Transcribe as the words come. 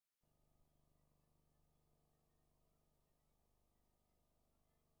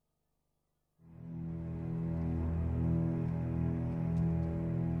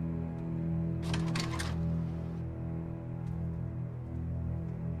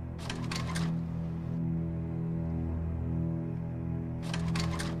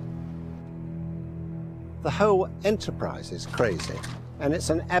The whole enterprise is crazy, and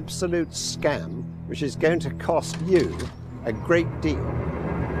it's an absolute scam which is going to cost you a great deal.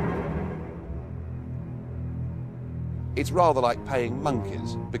 It's rather like paying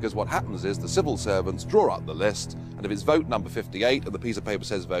monkeys, because what happens is the civil servants draw up the list, and if it's vote number 58 and the piece of paper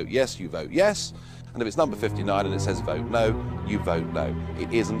says vote yes, you vote yes, and if it's number 59 and it says vote no, you vote no.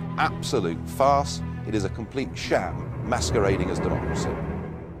 It is an absolute farce. It is a complete sham masquerading as democracy.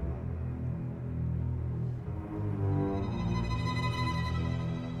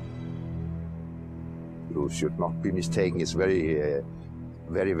 You should not be mistaken. It's very,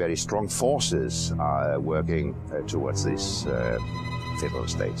 very strong forces are working towards this federal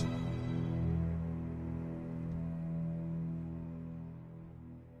state.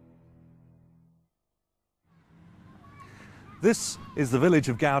 This is the village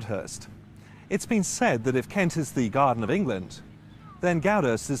of Goudhurst. It's been said that if Kent is the Garden of England, then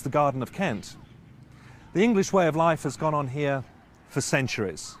Goudhurst is the Garden of Kent. The English way of life has gone on here for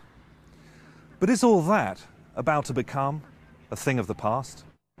centuries. But is all that about to become a thing of the past?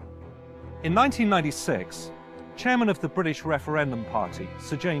 In 1996, chairman of the British Referendum Party,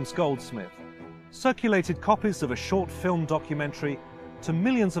 Sir James Goldsmith, circulated copies of a short film documentary to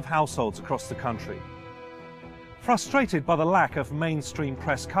millions of households across the country. Frustrated by the lack of mainstream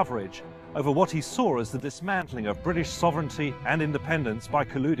press coverage over what he saw as the dismantling of British sovereignty and independence by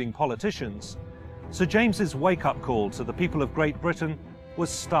colluding politicians, Sir James's wake-up call to the people of Great Britain was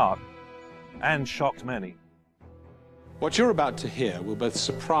stark and shocked many. What you're about to hear will both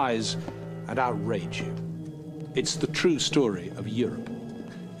surprise and outrage you. It's the true story of Europe.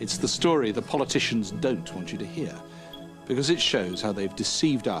 It's the story the politicians don't want you to hear, because it shows how they've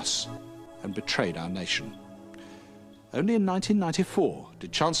deceived us and betrayed our nation. Only in 1994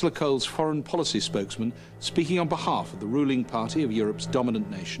 did Chancellor Kohl's foreign policy spokesman, speaking on behalf of the ruling party of Europe's dominant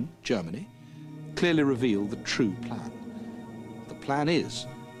nation, Germany, clearly reveal the true plan. The plan is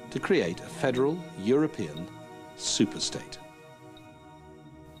to create a federal European superstate.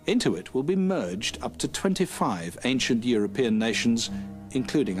 Into it will be merged up to 25 ancient European nations,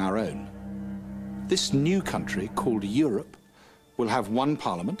 including our own. This new country, called Europe, will have one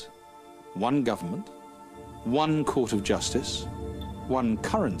parliament, one government, one court of justice, one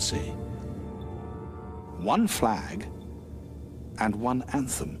currency, one flag, and one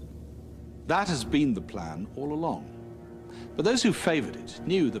anthem. That has been the plan all along. But those who favored it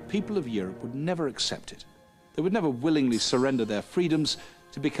knew the people of Europe would never accept it. They would never willingly surrender their freedoms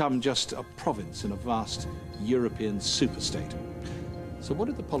to become just a province in a vast European superstate. So what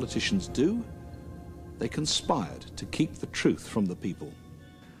did the politicians do? They conspired to keep the truth from the people.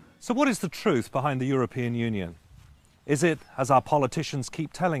 So what is the truth behind the European Union? Is it, as our politicians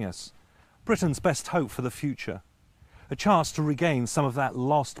keep telling us, Britain's best hope for the future? A chance to regain some of that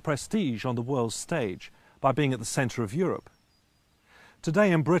lost prestige on the world stage by being at the centre of Europe?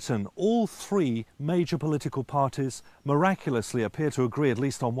 Today in Britain, all three major political parties miraculously appear to agree at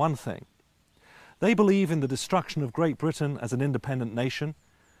least on one thing. They believe in the destruction of Great Britain as an independent nation.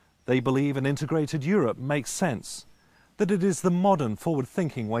 They believe an integrated Europe makes sense, that it is the modern,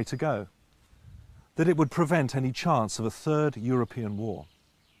 forward-thinking way to go, that it would prevent any chance of a third European war.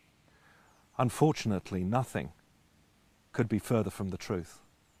 Unfortunately, nothing could be further from the truth.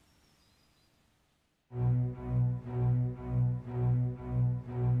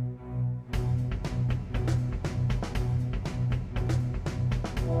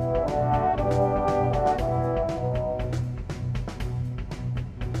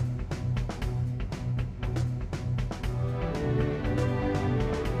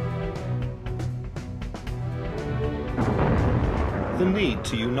 The need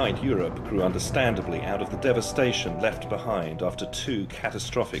to unite Europe grew understandably out of the devastation left behind after two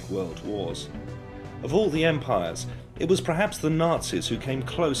catastrophic world wars. Of all the empires, it was perhaps the Nazis who came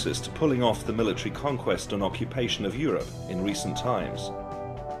closest to pulling off the military conquest and occupation of Europe in recent times.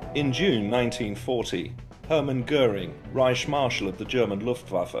 In June 1940, Hermann Göring, Reich Marshal of the German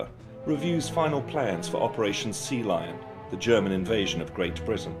Luftwaffe, reviews final plans for Operation Sea Lion, the German invasion of Great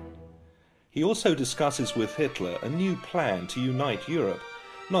Britain. He also discusses with Hitler a new plan to unite Europe,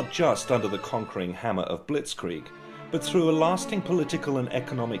 not just under the conquering hammer of Blitzkrieg, but through a lasting political and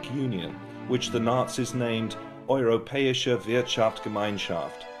economic union, which the Nazis named Europäische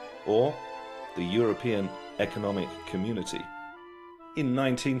Wirtschaftsgemeinschaft, or the European Economic Community. In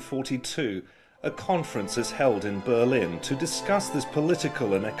 1942, a conference is held in Berlin to discuss this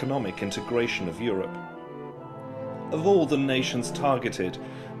political and economic integration of Europe. Of all the nations targeted,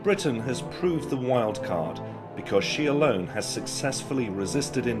 Britain has proved the wild card because she alone has successfully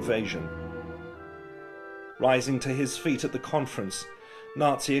resisted invasion. Rising to his feet at the conference,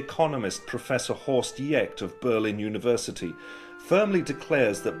 Nazi economist Professor Horst Jecht of Berlin University firmly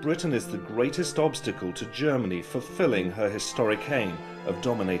declares that Britain is the greatest obstacle to Germany fulfilling her historic aim of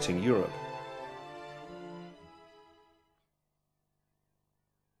dominating Europe.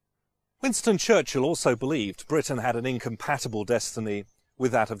 Winston Churchill also believed Britain had an incompatible destiny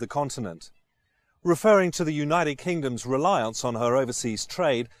with that of the continent. Referring to the United Kingdom's reliance on her overseas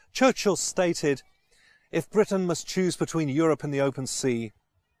trade, Churchill stated, "If Britain must choose between Europe and the open sea,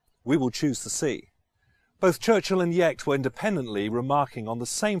 we will choose the sea." Both Churchill and Jecht were independently remarking on the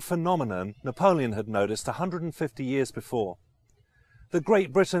same phenomenon Napoleon had noticed 150 years before. That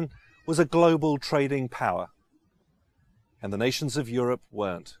Great Britain was a global trading power, and the nations of Europe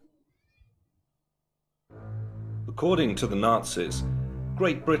weren't. According to the Nazis,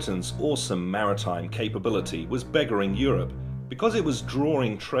 Great Britain's awesome maritime capability was beggaring Europe because it was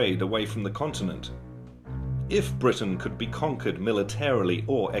drawing trade away from the continent. If Britain could be conquered militarily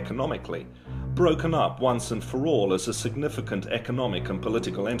or economically, broken up once and for all as a significant economic and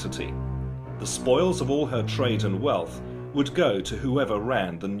political entity, the spoils of all her trade and wealth would go to whoever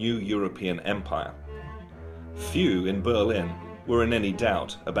ran the new European empire. Few in Berlin were in any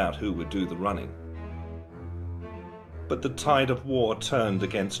doubt about who would do the running. But the tide of war turned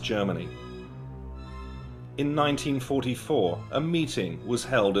against Germany. In 1944, a meeting was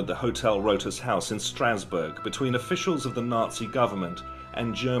held at the Hotel Rotus House in Strasbourg between officials of the Nazi government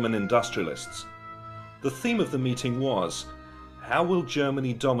and German industrialists. The theme of the meeting was, how will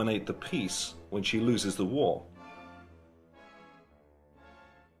Germany dominate the peace when she loses the war?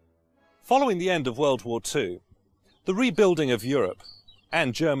 Following the end of World War II, the rebuilding of Europe,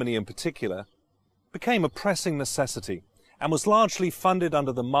 and Germany in particular, became a pressing necessity and was largely funded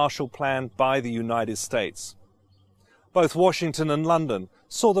under the Marshall Plan by the United States. Both Washington and London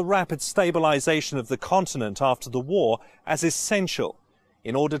saw the rapid stabilization of the continent after the war as essential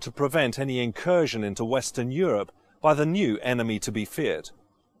in order to prevent any incursion into Western Europe by the new enemy to be feared,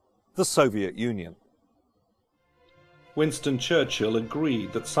 the Soviet Union. Winston Churchill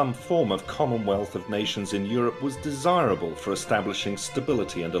agreed that some form of commonwealth of nations in Europe was desirable for establishing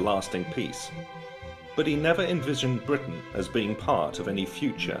stability and a lasting peace. But he never envisioned Britain as being part of any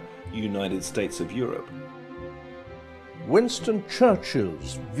future United States of Europe. Winston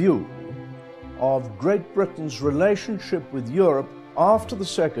Churchill's view of Great Britain's relationship with Europe after the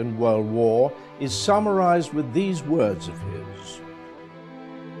Second World War is summarized with these words of his.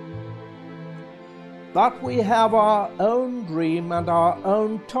 "But we have our own dream and our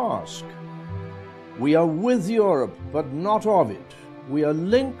own task. We are with Europe, but not of it. We are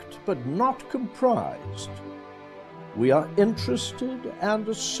linked, but not comprised. We are interested and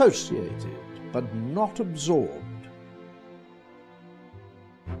associated, but not absorbed."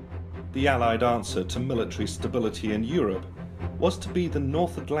 The Allied answer to military stability in Europe was to be the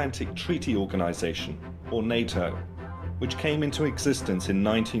North Atlantic Treaty Organization, or NATO, which came into existence in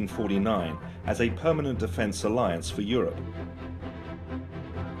 1949 as a permanent defense alliance for Europe.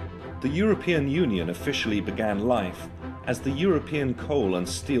 The European Union officially began life as the European Coal and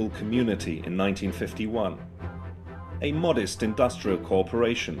Steel Community in 1951, a modest industrial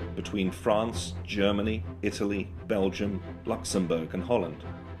cooperation between France, Germany, Italy, Belgium, Luxembourg and Holland.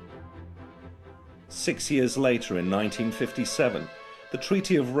 6 years later, in 1957, the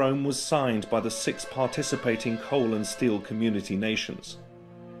Treaty of Rome was signed by the 6 participating coal and steel community nations.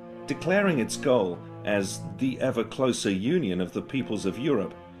 Declaring its goal as the ever closer union of the peoples of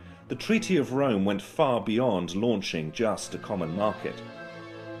Europe, the Treaty of Rome went far beyond launching just a common market.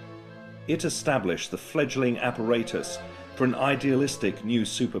 It established the fledgling apparatus for an idealistic new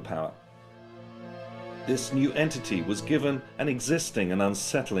superpower. This new entity was given an existing and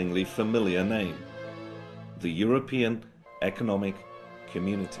unsettlingly familiar name: the European Economic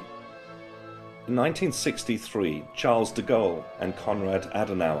Community. In 1963, Charles de Gaulle and Konrad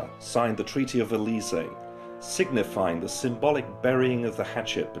Adenauer signed the Treaty of Elysee, signifying the symbolic burying of the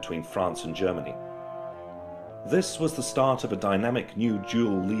hatchet between France and Germany. This was the start of a dynamic new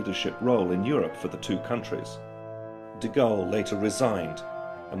dual leadership role in Europe for the two countries. De Gaulle later resigned,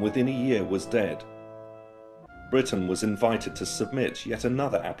 and within a year was dead. Britain was invited to submit yet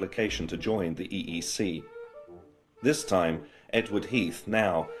another application to join the EEC. This time, Edward Heath,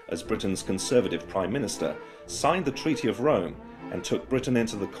 now as Britain's Conservative Prime Minister, signed the Treaty of Rome and took Britain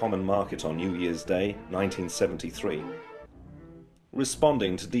into the common market on New Year's Day, 1973.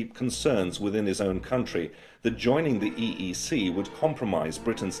 Responding to deep concerns within his own country that joining the EEC would compromise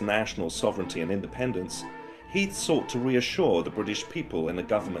Britain's national sovereignty and independence, Heath sought to reassure the British people in a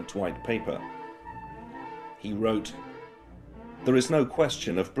government white paper. He wrote, "There is no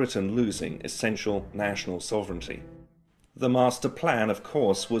question of Britain losing essential national sovereignty. The master plan, of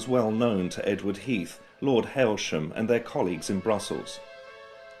course, was well known to Edward Heath, Lord Hailsham and their colleagues in Brussels.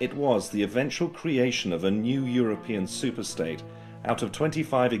 It was the eventual creation of a new European superstate out of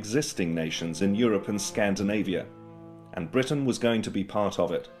 25 existing nations in Europe and Scandinavia, and Britain was going to be part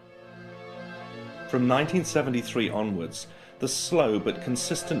of it. From 1973 onwards, the slow but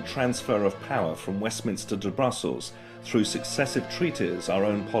consistent transfer of power from Westminster to Brussels through successive treaties our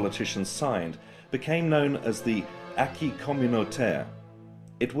own politicians signed became known as the acquis communautaire.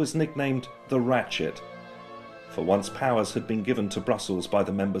 It was nicknamed the Ratchet, for once powers had been given to Brussels by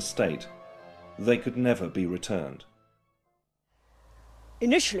the member state, they could never be returned.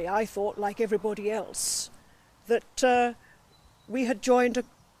 Initially I thought, like everybody else, that we had joined a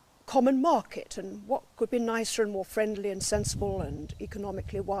common market, and what could be nicer and more friendly and sensible and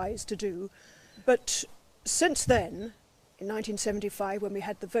economically wise to do. But since then, in 1975, when we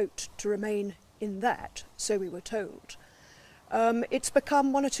had the vote to remain in that, so we were told, it's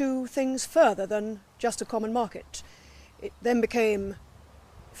become one or two things further than just a common market. It then became,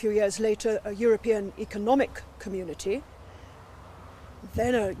 a few years later, a European Economic Community,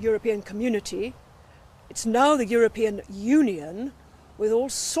 then a European Community. It's now the European Union, with all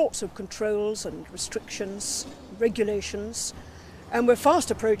sorts of controls and restrictions, regulations, and we're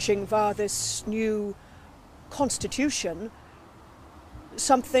fast approaching, via this new constitution,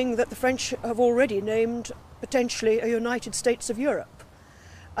 something that the French have already named potentially a United States of Europe.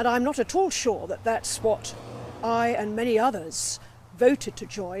 And I'm not at all sure that that's what I and many others voted to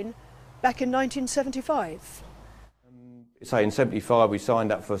join back in 1975. Say in 75 we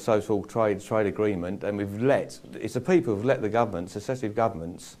signed up for a social trade agreement, and it's the people who've let the governments, successive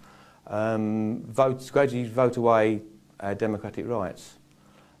governments, gradually vote away our democratic rights.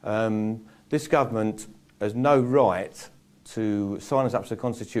 This government has no right to sign us up to the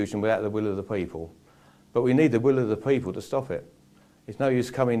Constitution without the will of the people. But we need the will of the people to stop it. It's no use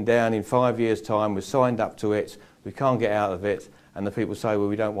coming down in 5 years' time, we've signed up to it, we can't get out of it, and the people say, well,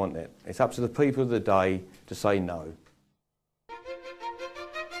 we don't want it. It's up to the people of the day to say no.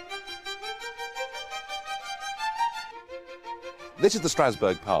 This is the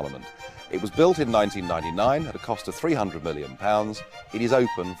Strasbourg Parliament. It was built in 1999 at a cost of £300 million. It is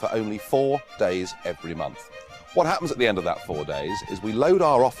open for only 4 days every month. What happens at the end of that 4 days is we load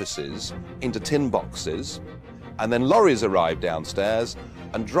our offices into tin boxes, and then lorries arrive downstairs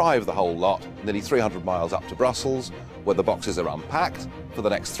and drive the whole lot nearly 300 miles up to Brussels, where the boxes are unpacked for the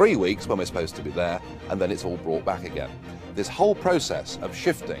next 3 weeks when we're supposed to be there, and then it's all brought back again. This whole process of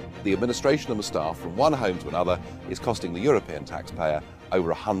shifting the administration and the staff from one home to another is costing the European taxpayer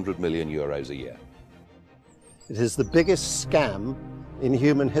over €100 million a year. It is the biggest scam in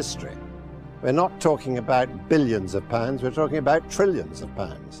human history. We're not talking about billions of pounds, we're talking about trillions of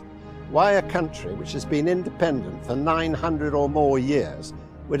pounds. Why a country which has been independent for 900 or more years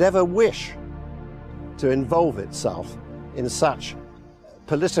would ever wish to involve itself in such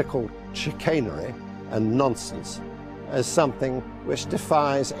political chicanery and nonsense as something which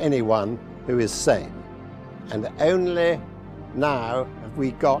defies anyone who is sane. And only now have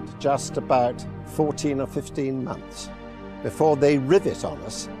we got just about 14 or 15 months before they rivet on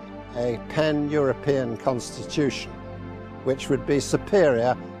us a pan-European constitution which would be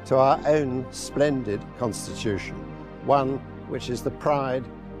superior to our own splendid constitution, one which is the pride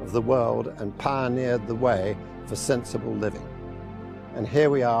of the world and pioneered the way for sensible living. And here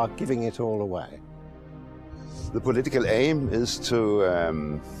we are giving it all away. The political aim is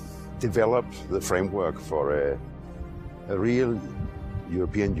to develop the framework for a real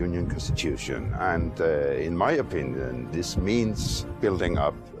European Union constitution, and in my opinion this means building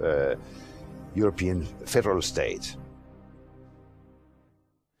up a European federal state.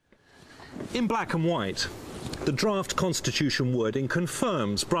 In black and white, the draft constitution wording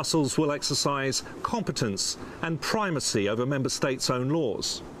confirms Brussels will exercise competence and primacy over member states' own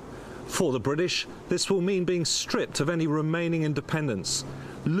laws. For the British, this will mean being stripped of any remaining independence,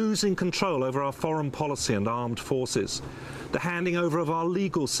 losing control over our foreign policy and armed forces, the handing over of our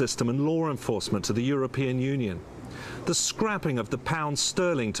legal system and law enforcement to the European Union, the scrapping of the pound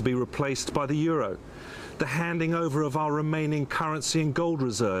sterling to be replaced by the euro, the handing over of our remaining currency and gold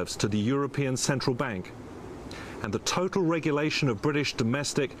reserves to the European Central Bank, and the total regulation of British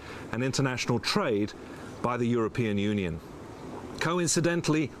domestic and international trade by the European Union.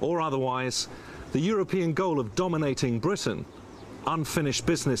 Coincidentally or otherwise, the European goal of dominating Britain, unfinished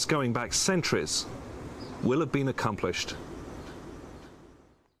business going back centuries, will have been accomplished.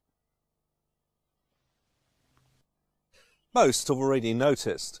 Most have already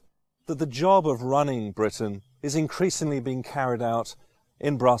noticed that the job of running Britain is increasingly being carried out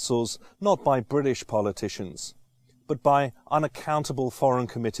in Brussels not by British politicians, but by unaccountable foreign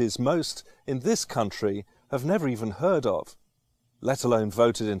committees most in this country have never even heard of, let alone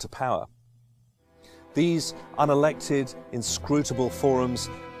voted into power. These unelected, inscrutable forums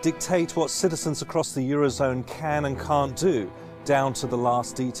dictate what citizens across the Eurozone can and can't do, down to the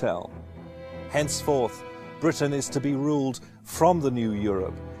last detail. Henceforth, Britain is to be ruled from the new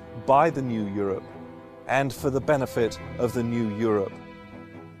Europe, by the new Europe, and for the benefit of the new Europe.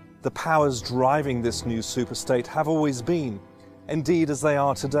 The powers driving this new superstate have always been, indeed as they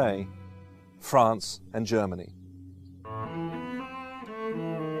are today, France and Germany.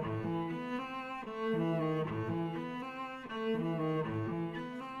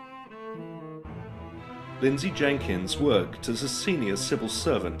 Lindsay Jenkins worked as a senior civil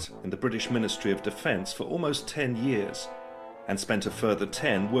servant in the British Ministry of Defence for almost 10 years and spent a further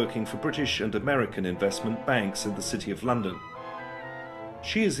 10 working for British and American investment banks in the City of London.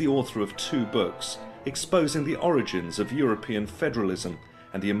 She is the author of 2 books exposing the origins of European federalism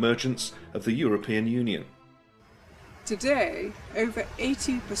and the emergence of the European Union. Today, over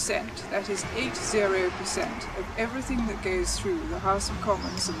 80%, that is 80%, of everything that goes through the House of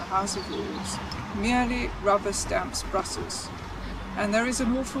Commons and the House of Lords merely rubber stamps Brussels. And there is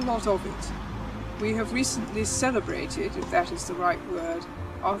an awful lot of it. We have recently celebrated, if that is the right word,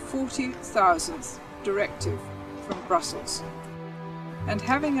 our 40,000th directive from Brussels. And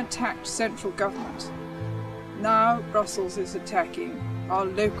having attacked central government, now Brussels is attacking our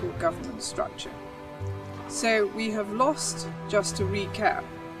local government structure. So we have lost, just to recap,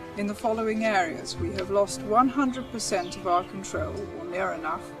 in the following areas. We have lost 100% of our control, or near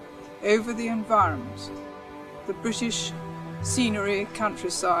enough, over the environment. The British scenery,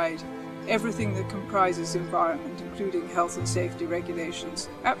 countryside, everything that comprises environment, including health and safety regulations,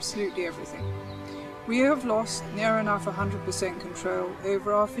 absolutely everything. We have lost near enough 100% control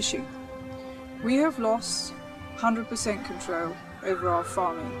over our fishing. We have lost 100% control over our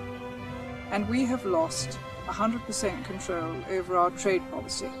farming. And we have lost 100% control over our trade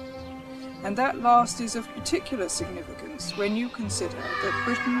policy. And that last is of particular significance when you consider that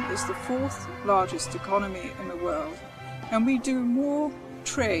Britain is the 4th largest economy in the world, and we do more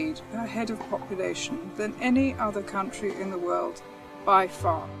trade per head of population than any other country in the world by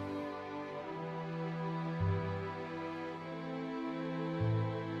far.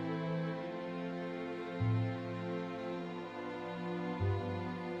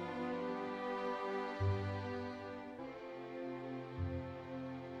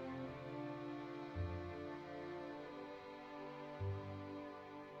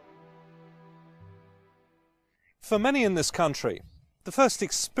 For many in this country, the first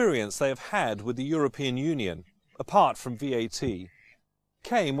experience they have had with the European Union, apart from VAT,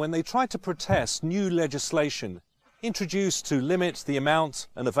 came when they tried to protest new legislation introduced to limit the amount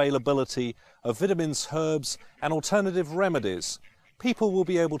and availability of vitamins, herbs and alternative remedies people will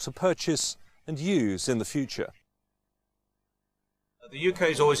be able to purchase and use in the future. The UK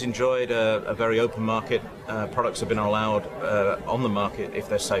has always enjoyed a very open market. Products have been allowed on the market if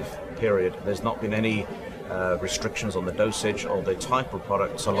they're safe, period. There's not been any restrictions on the dosage or the type of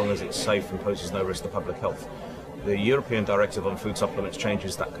product so long as it's safe and poses no risk to public health. The European Directive on Food Supplements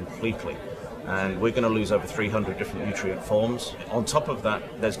changes that completely, and we're going to lose over 300 different nutrient forms. On top of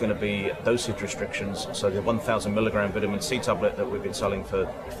that, there's going to be dosage restrictions, so the 1,000 milligram vitamin C tablet that we've been selling for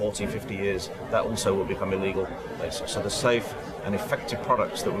 40, 50 years, that also will become illegal. So the safe and effective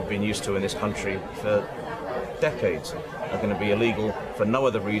products that we've been used to in this country for decades are going to be illegal for no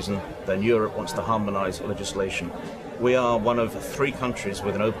other reason than Europe wants to harmonise legislation. We are one of 3 countries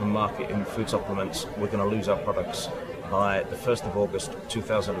with an open market in food supplements. We're going to lose our products by the 1st of August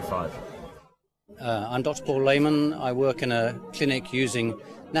 2005. I'm Dr. Paul Lehman. I work in a clinic using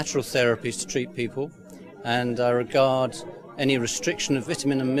natural therapies to treat people, and I regard any restriction of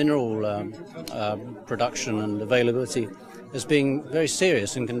vitamin and mineral production and availability as being very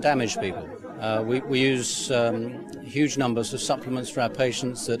serious and can damage people. We use huge numbers of supplements for our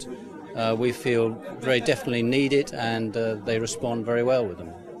patients that we feel very definitely need it, and they respond very well with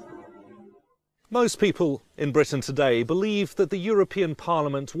them. Most people in Britain today believe that the European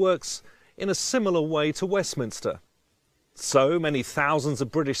Parliament works in a similar way to Westminster. So many thousands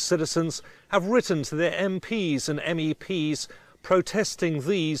of British citizens have written to their MPs and MEPs protesting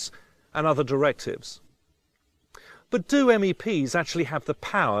these and other directives. But do MEPs actually have the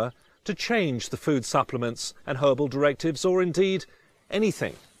power to change the food supplements and herbal directives, or indeed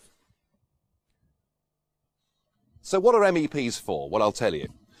anything? So what are MEPs for? Well, I'll tell you.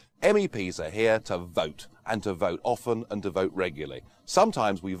 MEPs are here to vote, and to vote often and to vote regularly.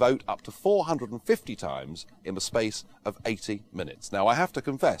 Sometimes we vote up to 450 times in the space of 80 minutes. Now, I have to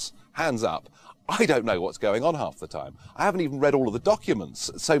confess, hands up, I don't know what's going on half the time. I haven't even read all of the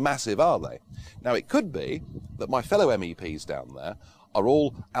documents, so massive are they. Now, it could be that my fellow MEPs down there are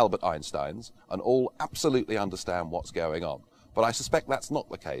all Albert Einsteins and all absolutely understand what's going on. But I suspect that's not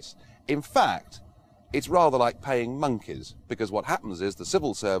the case. In fact, it's rather like paying monkeys, because what happens is the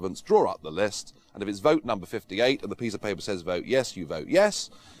civil servants draw up the list, and if it's vote number 58 and the piece of paper says vote yes, you vote yes,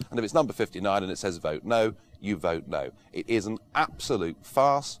 and if it's number 59 and it says vote no, you vote no. It is an absolute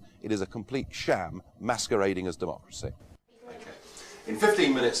farce. It is a complete sham masquerading as democracy. Okay. In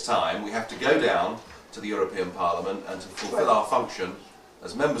 15 minutes' time, we have to go down to the European Parliament and to fulfil our function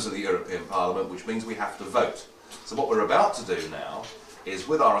as members of the European Parliament, which means we have to vote. So what we're about to do now is,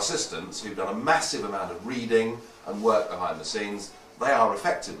 with our assistants, who've done a massive amount of reading and work behind the scenes, they are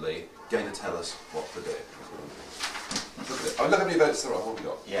effectively going to tell us what to do. Look at it. Oh, look how many votes there are. What have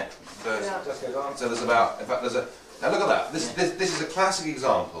we got? Yeah. So there's about, in fact, there's a, now look at that. This is a classic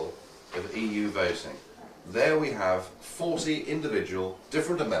example of EU voting. There we have 40 individual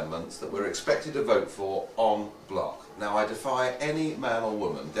different amendments that we're expected to vote for en bloc. Now, I defy any man or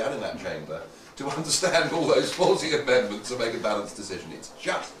woman down in that chamber to understand all those 40 amendments and make a balanced decision. It's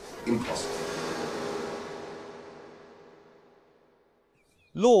just impossible.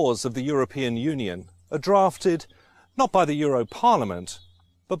 Laws of the European Union are drafted not by the Euro Parliament,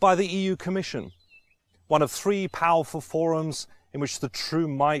 but by the EU Commission, one of three powerful forums in which the true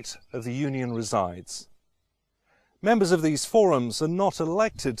might of the Union resides. Members of these forums are not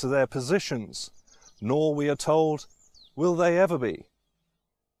elected to their positions, nor, we are told, will they ever be.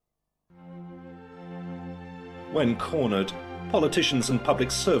 When cornered, politicians and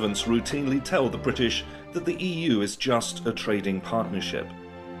public servants routinely tell the British that the EU is just a trading partnership.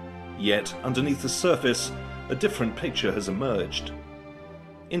 Yet, underneath the surface, a different picture has emerged.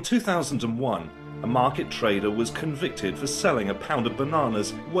 In 2001, a market trader was convicted for selling a pound of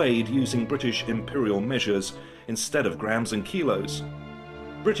bananas weighed using British imperial measures instead of grams and kilos.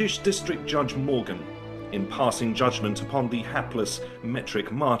 British District Judge Morgan, in passing judgment upon the hapless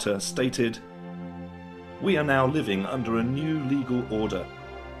metric martyr, stated, "We are now living under a new legal order.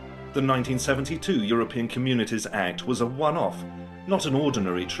 The 1972 European Communities Act was a one-off, not an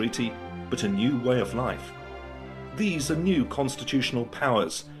ordinary treaty, but a new way of life. These are new constitutional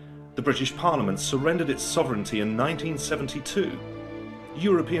powers. The British Parliament surrendered its sovereignty in 1972.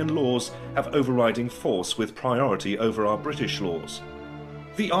 European laws have overriding force with priority over our British laws.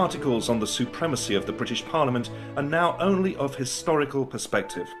 The articles on the supremacy of the British Parliament are now only of historical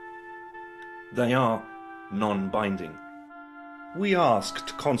perspective. They are non-binding." We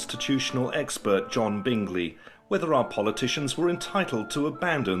asked constitutional expert John Bingley whether our politicians were entitled to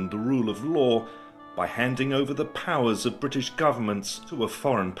abandon the rule of law by handing over the powers of British governments to a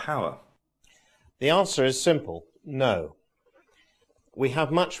foreign power. The answer is simple: no. We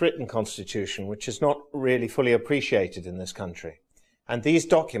have much written constitution which is not really fully appreciated in this country. And these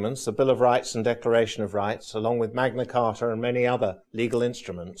documents, the Bill of Rights and Declaration of Rights, along with Magna Carta and many other legal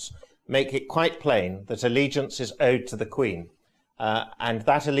instruments, make it quite plain that allegiance is owed to the Queen, and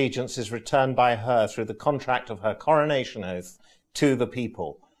that allegiance is returned by her through the contract of her coronation oath to the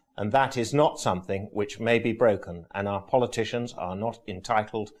people. And that is not something which may be broken, and our politicians are not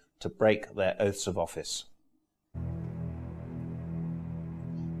entitled to break their oaths of office.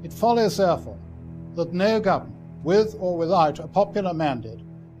 It follows, therefore, that no government, with or without a popular mandate,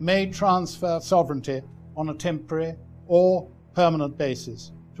 may transfer sovereignty on a temporary or permanent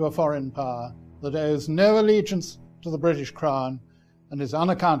basis to a foreign power that owes no allegiance to the British Crown and is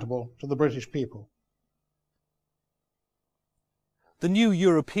unaccountable to the British people. The new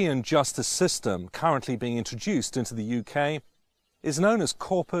European justice system currently being introduced into the UK is known as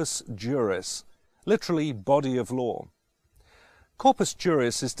Corpus Juris, literally body of law. Corpus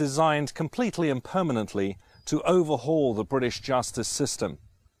Juris is designed completely and permanently to overhaul the British justice system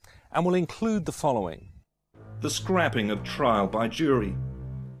and will include the following: the scrapping of trial by jury.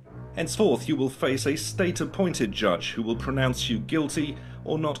 Henceforth you will face a state-appointed judge who will pronounce you guilty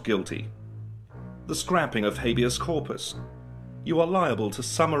or not guilty. The scrapping of habeas corpus. You are liable to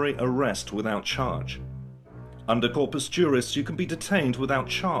summary arrest without charge. Under Corpus Juris, you can be detained without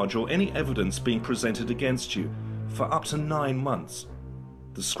charge or any evidence being presented against you for up to 9 months.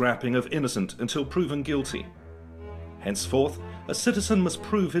 The scrapping of innocent until proven guilty. Henceforth, a citizen must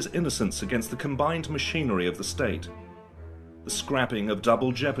prove his innocence against the combined machinery of the state. The scrapping of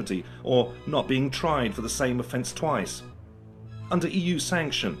double jeopardy, or not being tried for the same offence twice. Under EU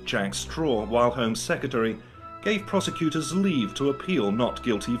sanction, Jack Straw, while Home Secretary, gave prosecutors leave to appeal not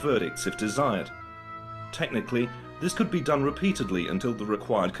guilty verdicts if desired. Technically, this could be done repeatedly until the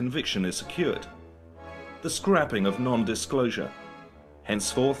required conviction is secured. The scrapping of non-disclosure.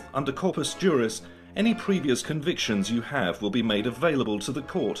 Henceforth, under corpus juris, any previous convictions you have will be made available to the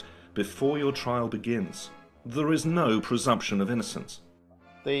court before your trial begins. There is no presumption of innocence.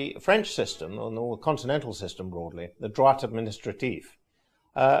 The French system, or the continental system broadly, the droit administratif,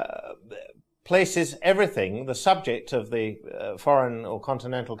 places everything, the subject of the foreign or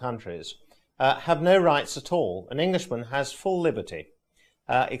continental countries, have no rights at all. An Englishman has full liberty,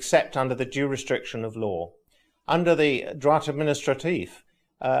 except under the due restriction of law. Under the droit administratif,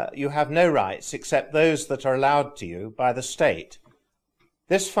 you have no rights except those that are allowed to you by the state.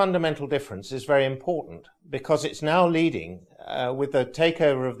 This fundamental difference is very important because it's now leading, with the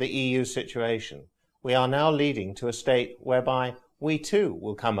takeover of the EU situation, we are now leading to a state whereby we too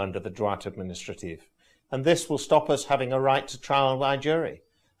will come under the droit administratif. And this will stop us having a right to trial by jury.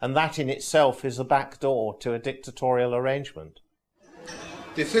 And that in itself is the back door to a dictatorial arrangement.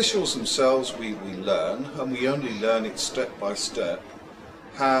 The officials themselves, we learn, and we only learn it step by step,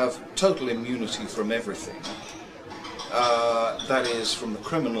 have total immunity from everything. That is, from the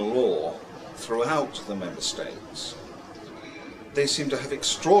criminal law throughout the member states. They seem to have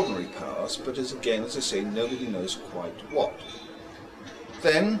extraordinary powers, but as I say, nobody knows quite what.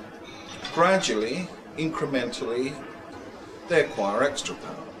 Then, gradually, incrementally, they acquire extra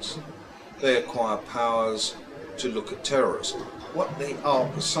powers. They acquire powers to look at terrorism. What they are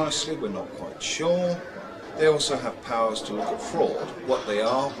precisely, we're not quite sure. They also have powers to look at fraud. What they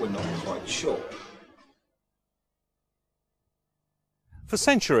are, we're not quite sure. For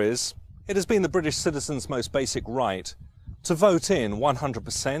centuries, it has been the British citizens' most basic right to vote in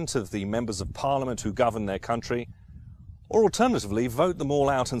 100% of the members of Parliament who govern their country, or alternatively vote them all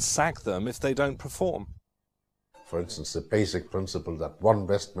out and sack them if they don't perform. For instance, the basic principle that one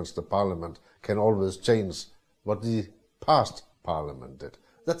Westminster Parliament can always change what the past Parliament did.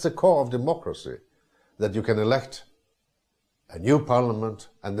 That's the core of democracy, that you can elect a new Parliament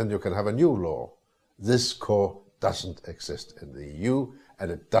and then you can have a new law. This core doesn't exist in the EU, and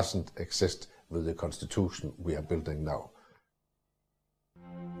it doesn't exist with the constitution we are building now.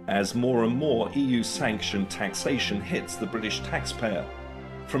 As more and more EU-sanctioned taxation hits the British taxpayer,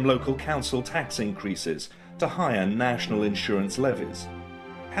 from local council tax increases to higher national insurance levies,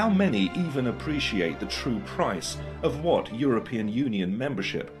 how many even appreciate the true price of what European Union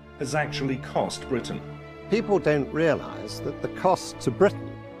membership has actually cost Britain? People don't realise that the cost to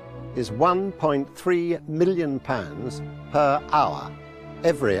Britain is £1.3 million per hour,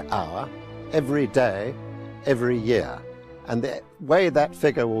 every day, every year. And the way that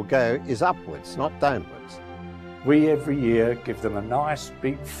figure will go is upwards, not downwards. We every year give them a nice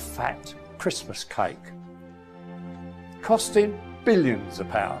big fat Christmas cake, costing billions of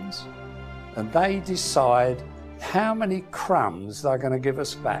pounds, and they decide how many crumbs they're going to give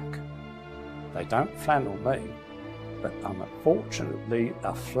us back. They don't flannel me, but unfortunately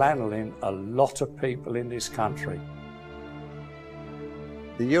are flanneling a lot of people in this country.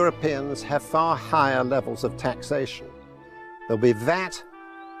 The Europeans have far higher levels of taxation. There'll be VAT,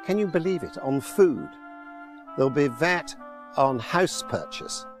 can you believe it, on food. There'll be VAT on house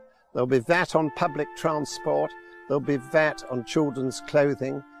purchase. There'll be VAT on public transport. There'll be VAT on children's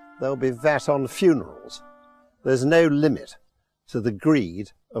clothing. There'll be VAT on funerals. There's no limit to the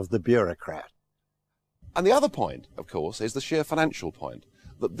greed of the bureaucrat. And the other point, of course, is the sheer financial point,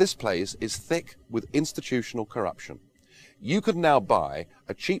 that this place is thick with institutional corruption. You could now buy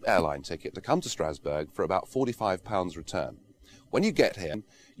a cheap airline ticket to come to Strasbourg for about £45 return. When you get here,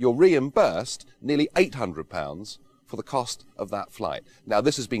 you're reimbursed nearly £800 for the cost of that flight. Now,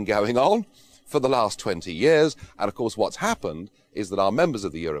 this has been going on for the last 20 years, and of course what's happened is that our members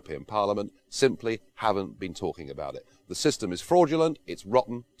of the European Parliament simply haven't been talking about it. The system is fraudulent, it's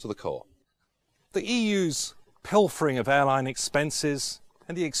rotten to the core. The EU's pilfering of airline expenses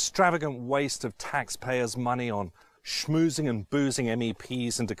and the extravagant waste of taxpayers' money on schmoozing and boozing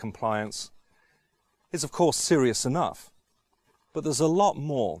MEPs into compliance is of course serious enough. But there's a lot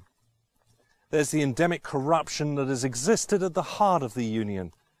more. There's the endemic corruption that has existed at the heart of the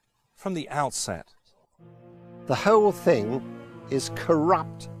Union from the outset. The whole thing is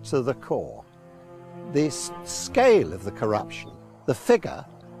corrupt to the core. The scale of the corruption, the figure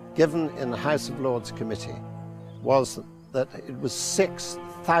given in the House of Lords Committee was that it was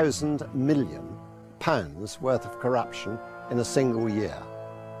 £6,000 million worth of corruption in a single year.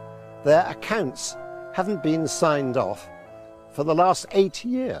 Their accounts haven't been signed off for the last 8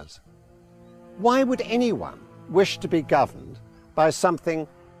 years. Why would anyone wish to be governed by something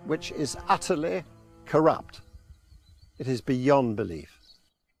which is utterly corrupt It is beyond belief.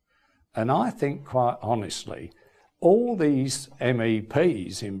 And I think, quite honestly, all these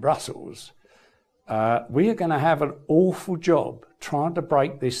MEPs in Brussels, we are going to have an awful job trying to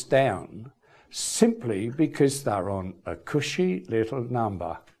break this down simply because they're on a cushy little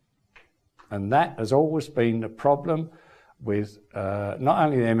number. And that has always been the problem with not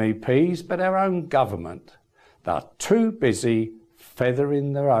only the MEPs, but our own government. They're too busy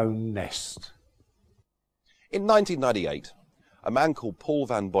feathering their own nest. In 1998, a man called Paul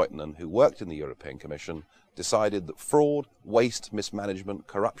van Buitenen, who worked in the European Commission, decided that fraud, waste, mismanagement,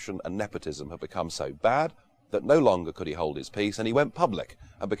 corruption and nepotism had become so bad that no longer could he hold his peace, and he went public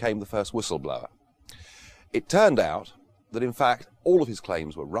and became the first whistleblower. It turned out that in fact all of his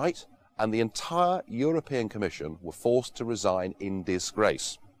claims were right, and the entire European Commission were forced to resign in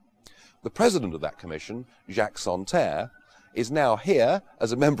disgrace. The president of that commission, Jacques Santer, is now here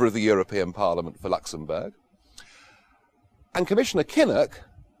as a member of the European Parliament for Luxembourg. And Commissioner Kinnock,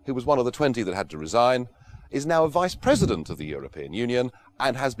 who was one of the 20 that had to resign, is now a vice president of the European Union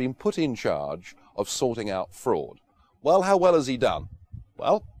and has been put in charge of sorting out fraud. Well, how well has he done?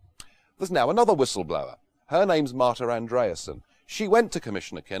 Well, there's now another whistleblower. Her name's Marta Andreasen. She went to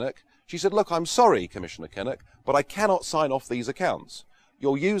Commissioner Kinnock. She said, look, I'm sorry, Commissioner Kinnock, but I cannot sign off these accounts.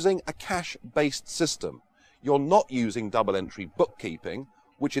 You're using a cash-based system. You're not using double-entry bookkeeping,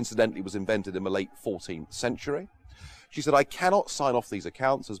 which incidentally was invented in the late 14th century. She said, I cannot sign off these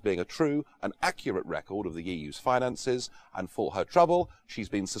accounts as being a true and accurate record of the EU's finances, and for her trouble, she's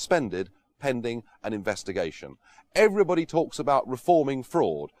been suspended pending an investigation. Everybody talks about reforming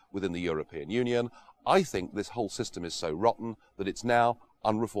fraud within the European Union. I think this whole system is so rotten that it's now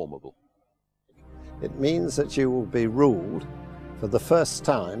unreformable. It means that you will be ruled for the first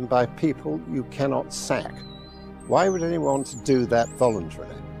time by people you cannot sack. Why would anyone want to do that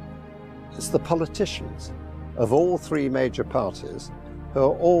voluntarily? It's the politicians of all three major parties who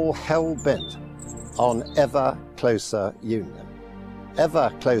are all hell-bent on ever closer union. Ever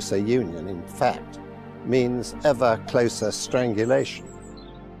closer union, in fact, means ever closer strangulation.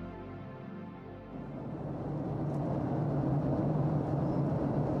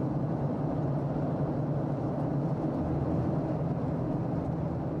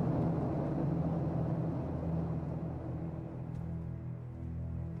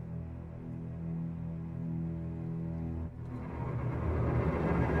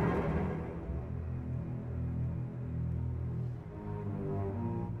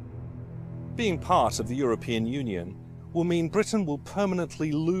 Being part of the European Union will mean Britain will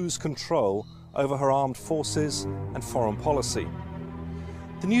permanently lose control over her armed forces and foreign policy.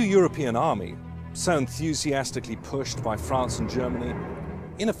 The new European army, so enthusiastically pushed by France and Germany,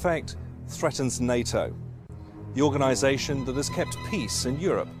 in effect threatens NATO, the organization that has kept peace in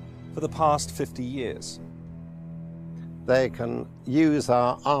Europe for the past 50 years. They can use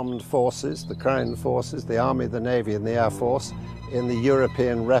our armed forces, the Crown forces, the Army, the Navy and the Air Force, in the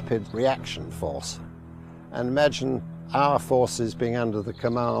European Rapid Reaction Force. And imagine our forces being under the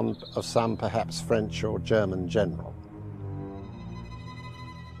command of some perhaps French or German general.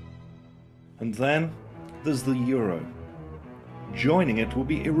 And then there's the euro. Joining it will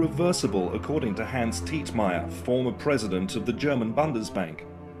be irreversible, according to Hans Tietmeyer, former president of the German Bundesbank.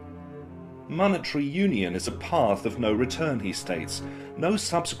 Monetary union is a path of no return, he states. No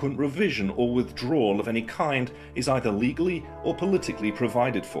subsequent revision or withdrawal of any kind is either legally or politically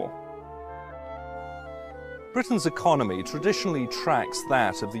provided for. Britain's economy traditionally tracks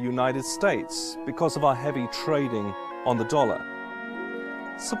that of the United States because of our heavy trading on the dollar.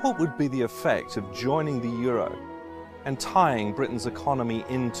 So what would be the effect of joining the euro and tying Britain's economy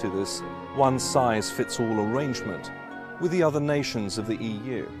into this one-size-fits-all arrangement with the other nations of the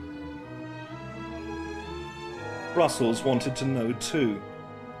EU? Brussels wanted to know too,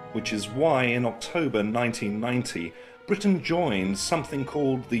 which is why in October 1990 Britain joined something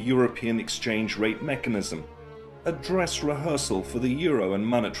called the European Exchange Rate Mechanism, a dress rehearsal for the euro and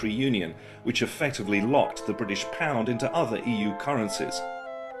monetary union, which effectively locked the British pound into other EU currencies.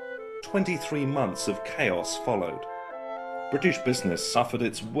 23 months of chaos followed. British business suffered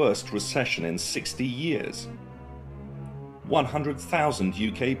its worst recession in 60 years. 100,000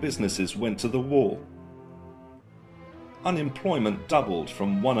 UK businesses went to the wall. Unemployment doubled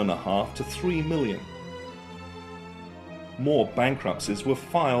from 1.5 to 3 million. More bankruptcies were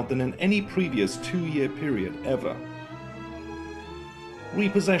filed than in any previous 2-year period ever.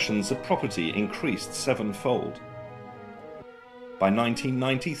 Repossessions of property increased 7-fold. By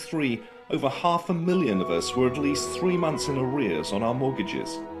 1993, over 500,000 of us were at least 3 months in arrears on our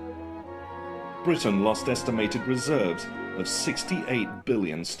mortgages. Britain lost estimated reserves of 68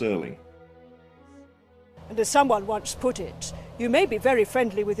 billion sterling. And as someone once put it, you may be very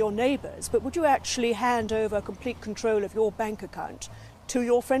friendly with your neighbours, but would you actually hand over complete control of your bank account to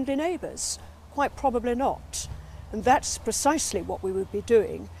your friendly neighbours? Quite probably not. And that's precisely what we would be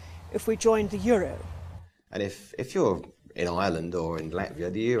doing if we joined the euro. And if you're in Ireland or in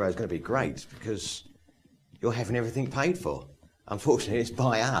Latvia, the euro is going to be great because you're having everything paid for. Unfortunately, it's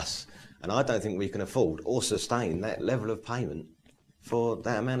by us. And I don't think we can afford or sustain that level of payment for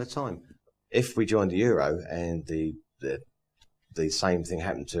that amount of time. If we joined the euro and the same thing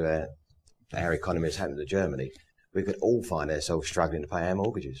happened to our economy as happened to Germany, we could all find ourselves struggling to pay our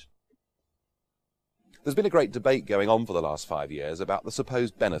mortgages. There's been a great debate going on for the last 5 years about the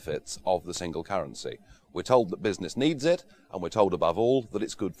supposed benefits of the single currency. We're told that business needs it, and we're told above all that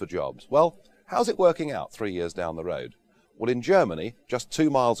it's good for jobs. Well, how's it working out 3 years down the road? Well, in Germany, just 2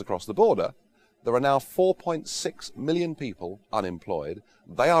 miles across the border, there are now 4.6 million people unemployed.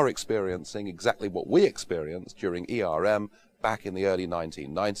 They are experiencing exactly what we experienced during ERM back in the early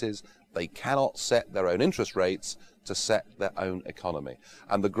 1990s. They cannot set their own interest rates to set their own economy.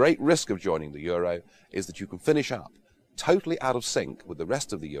 And the great risk of joining the euro is that you can finish up totally out of sync with the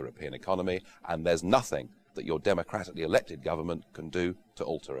rest of the European economy, and there's nothing that your democratically elected government can do to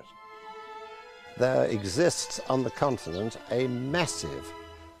alter it. There exists on the continent a massive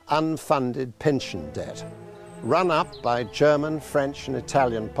unfunded pension debt run up by German, French and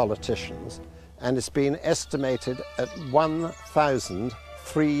Italian politicians, and it's been estimated at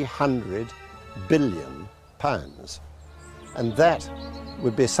 £1,300 billion. And that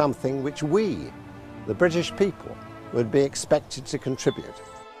would be something which we, the British people, would be expected to contribute.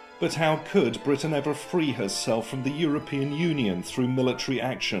 But how could Britain ever free herself from the European Union through military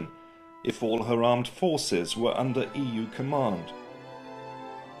action if all her armed forces were under EU command?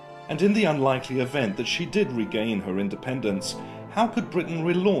 And in the unlikely event that she did regain her independence, how could Britain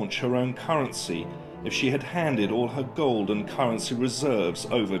relaunch her own currency if she had handed all her gold and currency reserves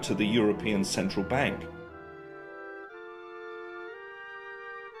over to the European Central Bank?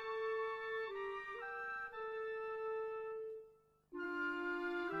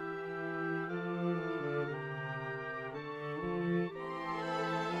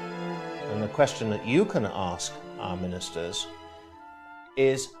 And the question that you can ask our ministers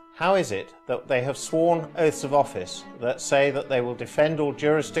is, how is it that they have sworn oaths of office that say that they will defend all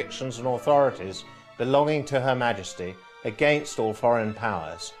jurisdictions and authorities belonging to Her Majesty against all foreign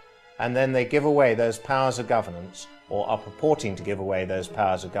powers, and then they give away those powers of governance, or are purporting to give away those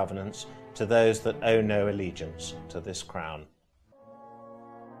powers of governance, to those that owe no allegiance to this crown?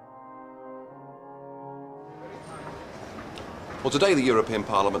 Well, today the European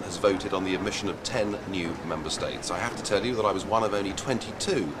Parliament has voted on the admission of 10 new member states. I have to tell you that I was one of only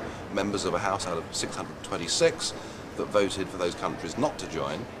 22 members of a House out of 626 that voted for those countries not to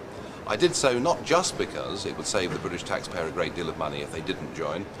join. I did so not just because it would save the British taxpayer a great deal of money if they didn't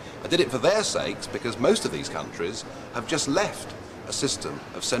join. I did it for their sakes because most of these countries have just left a system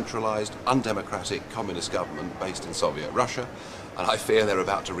of centralised, undemocratic communist government based in Soviet Russia, and I fear they're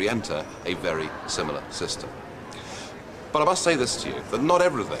about to re-enter a very similar system. But I must say this to you, that not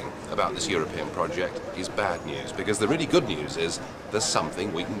everything about this European project is bad news, because the really good news is there's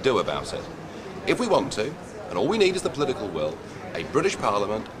something we can do about it. If we want to, and all we need is the political will, a British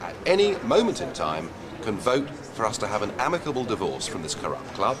Parliament at any moment in time can vote for us to have an amicable divorce from this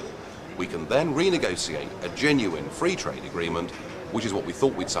corrupt club. We can then renegotiate a genuine free trade agreement, which is what we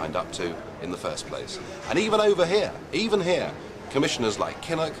thought we'd signed up to in the first place. And even over here, commissioners like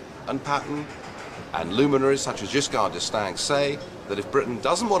Kinnock and Patton and luminaries such as Giscard d'Estaing say that if Britain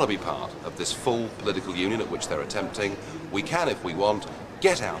doesn't want to be part of this full political union at which they're attempting, we can, if we want,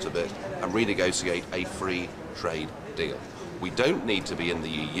 get out of it and renegotiate a free trade deal. We don't need to be in the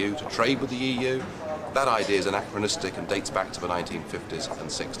EU to trade with the EU. That idea is anachronistic and dates back to the 1950s and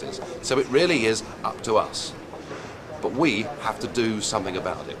 60s. So it really is up to us. But we have to do something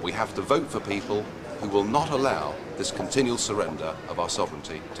about it. We have to vote for people who will not allow this continual surrender of our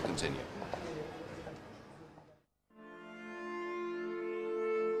sovereignty to continue.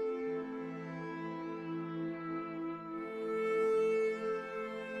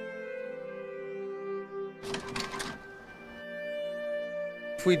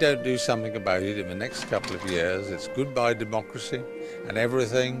 If we don't do something about it in the next couple of years, it's goodbye democracy and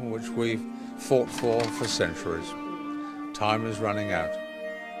everything which we've fought for centuries. Time is running out.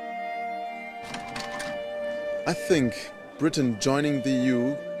 I think Britain joining the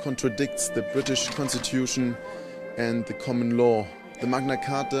EU contradicts the British Constitution and the common law. The Magna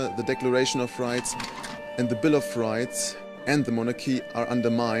Carta, the Declaration of Rights and the Bill of Rights and the monarchy are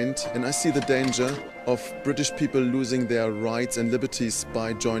undermined, and I see the danger of British people losing their rights and liberties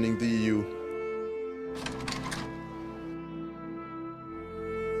by joining the EU.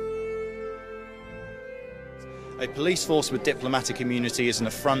 A police force with diplomatic immunity is an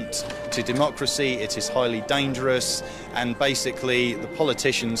affront to democracy, it is highly dangerous, and basically the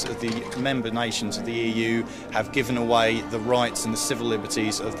politicians of the member nations of the EU have given away the rights and the civil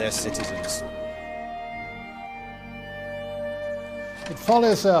liberties of their citizens. It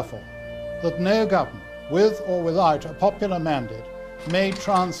follows, therefore, that no government, with or without a popular mandate, may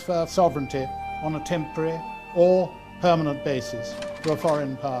transfer sovereignty on a temporary or permanent basis to a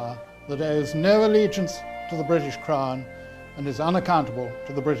foreign power that owes no allegiance to the British Crown and is unaccountable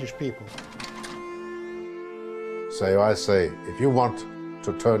to the British people. So I say, if you want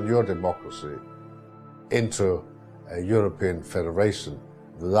to turn your democracy into a European federation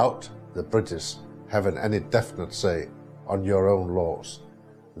without the British having any definite say on your own laws,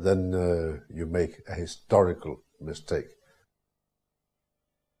 then you make a historical mistake.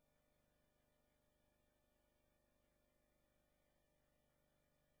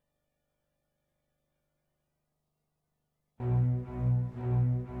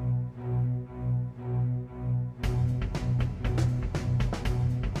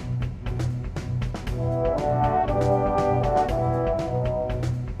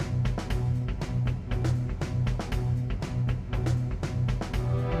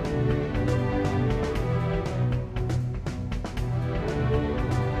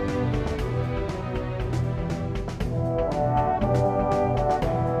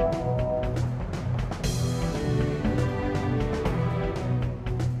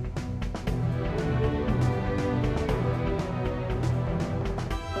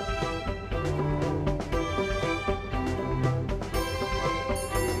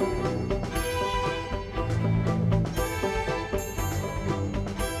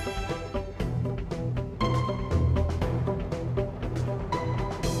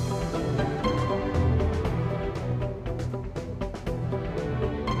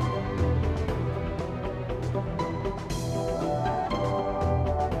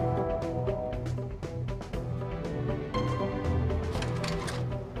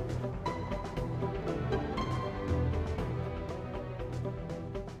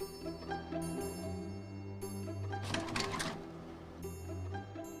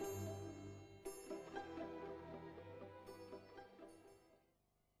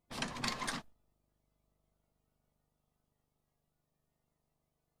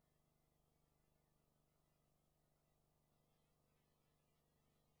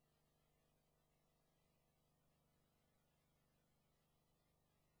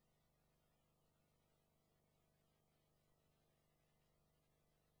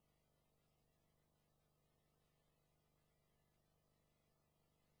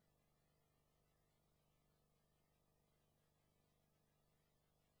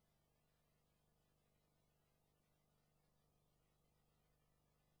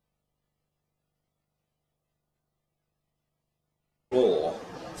 Law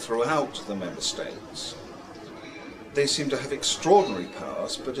throughout the member states. They seem to have extraordinary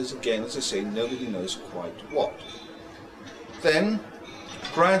powers, but as I say, nobody knows quite what. Then,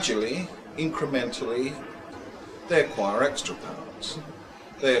 gradually, incrementally, they acquire extra powers.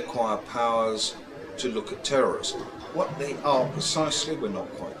 They acquire powers to look at terrorism. What they are precisely, we're not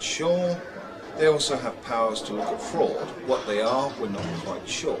quite sure. They also have powers to look at fraud. What they are, we're not quite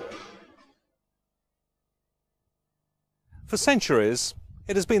sure. For centuries,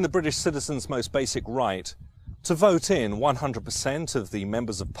 it has been the British citizens' most basic right to vote in 100% of the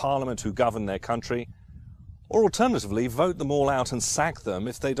members of Parliament who govern their country, or alternatively vote them all out and sack them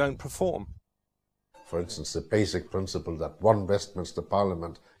if they don't perform. For instance, the basic principle that one Westminster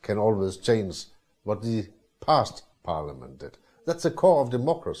Parliament can always change what the past Parliament did. That's the core of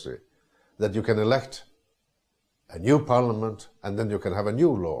democracy, that you can elect a new Parliament and then you can have a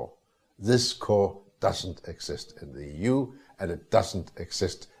new law. This core doesn't exist in the EU, and it doesn't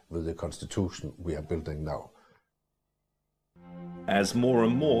exist with the constitution we are building now. As more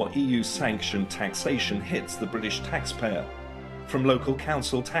and more EU-sanctioned taxation hits the British taxpayer, from local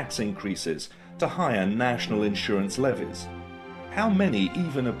council tax increases to higher national insurance levies, how many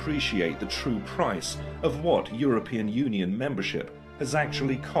even appreciate the true price of what European Union membership has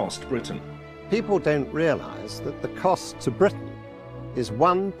actually cost Britain? People don't realise that the cost to Britain is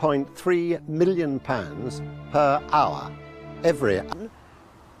 £1.3 million per hour every hour.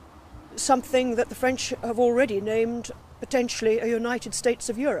 Something that the French have already named potentially a United States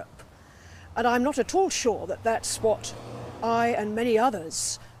of Europe. And I'm not at all sure that that's what I and many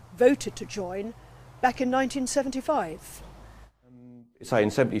others voted to join back in 1975. Say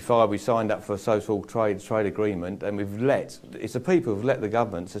in 75 we signed up for a social trade agreement, and it's the people who've let the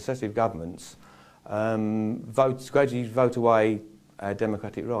governments, successive governments, gradually vote away our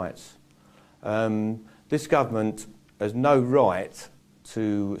democratic rights. This government has no right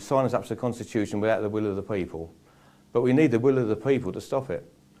to sign us up to the Constitution without the will of the people. But we need the will of the people to stop it.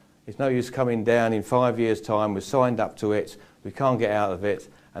 It's no use coming down in 5 years' time, we've signed up to it, we can't get out of it,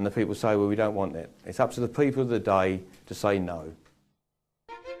 and the people say, well, we don't want it. It's up to the people of the day to say no.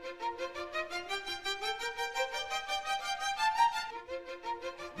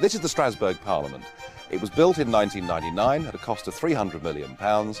 This is the Strasbourg Parliament. It was built in 1999 at a cost of £300 million.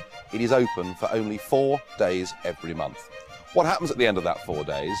 It is open for only 4 days every month. What happens at the end of that 4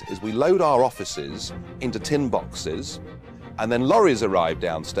 days is we load our offices into tin boxes, and then lorries arrive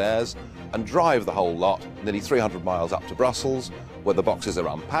downstairs and drive the whole lot nearly 300 miles up to Brussels, where the boxes are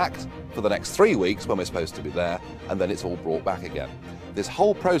unpacked for the next 3 weeks when we're supposed to be there, and then it's all brought back again. This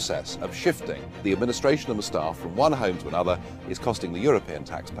whole process of shifting the administration and the staff from one home to another is costing the European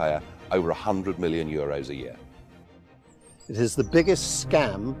taxpayer over €100 million a year. It is the biggest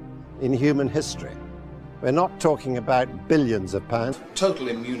scam in human history. We're not talking about billions of pounds. Total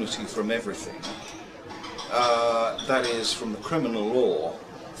immunity from everything. That is, from the criminal law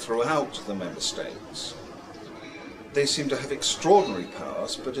throughout the member states. They seem to have extraordinary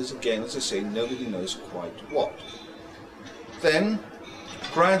powers, but as I say, nobody knows quite what. Then,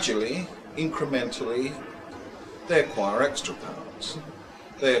 gradually, incrementally, they acquire extra powers.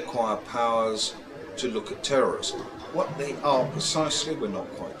 They acquire powers to look at terrorism. What they are precisely, we're not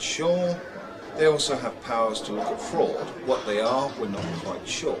quite sure. They also have powers to look at fraud. What they are, we're not quite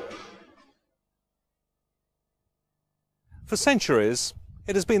sure. For centuries,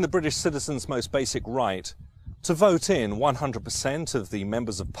 it has been the British citizens' most basic right to vote in 100% of the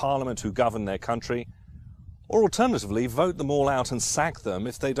members of Parliament who govern their country, or alternatively vote them all out and sack them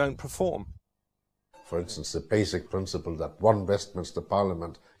if they don't perform. For instance, the basic principle that one Westminster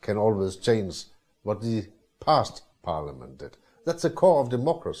Parliament can always change what the past Parliament did. That's the core of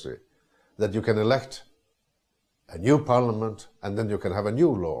democracy, that you can elect a new Parliament and then you can have a new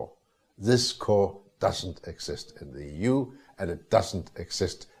law. This core doesn't exist in the EU, and it doesn't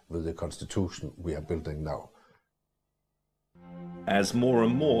exist with the constitution we are building now. As more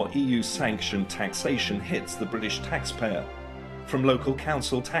and more EU-sanctioned taxation hits the British taxpayer, from local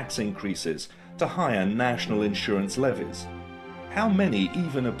council tax increases to higher national insurance levies, how many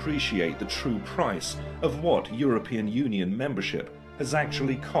even appreciate the true price of what European Union membership has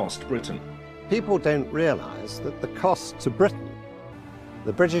actually cost Britain? People don't realise that the cost to Britain,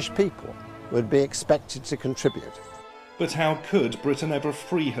 the British people, would be expected to contribute. But how could Britain ever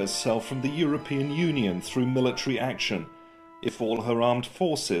free herself from the European Union through military action if all her armed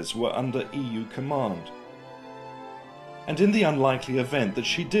forces were under EU command? And in the unlikely event that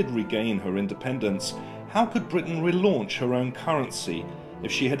she did regain her independence, how could Britain relaunch her own currency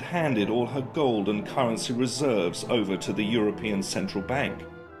if she had handed all her gold and currency reserves over to the European Central Bank?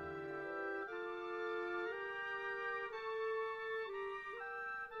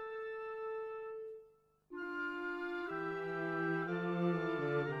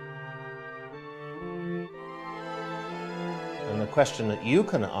 And the question that you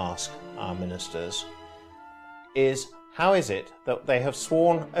can ask our ministers is, how is it that they have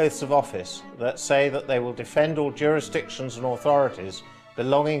sworn oaths of office that say that they will defend all jurisdictions and authorities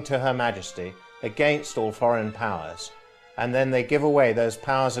belonging to Her Majesty against all foreign powers, and then they give away those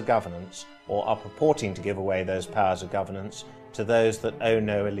powers of governance, or are purporting to give away those powers of governance, to those that owe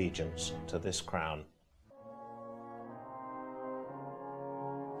no allegiance to this crown?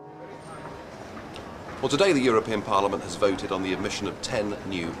 Well, today the European Parliament has voted on the admission of 10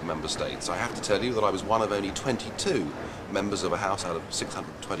 new member states. I have to tell you that I was one of only 22 members of a House out of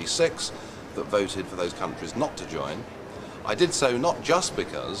 626 that voted for those countries not to join. I did so not just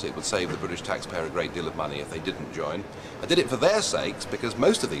because it would save the British taxpayer a great deal of money if they didn't join. I did it for their sakes because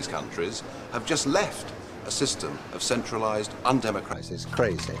most of these countries have just left a system of centralised, undemocratic. It's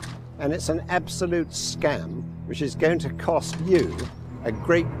crazy. And it's an absolute scam which is going to cost you a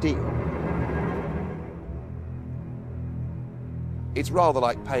great deal. It's rather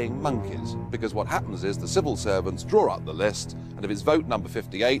like paying monkeys, because what happens is the civil servants draw up the list, and if it's vote number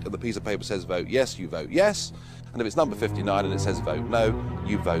 58 and the piece of paper says vote yes, you vote yes, and if it's number 59 and it says vote no,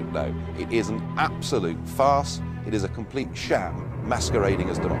 you vote no. It is an absolute farce. It is a complete sham masquerading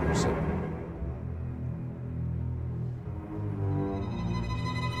as democracy.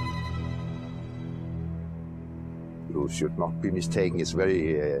 You should not be mistaken. It's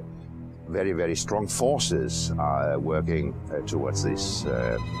very, very strong forces are working towards this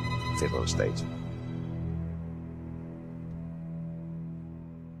federal state.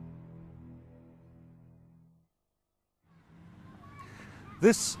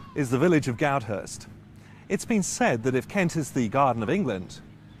 This is the village of Goudhurst. It's been said that if Kent is the Garden of England,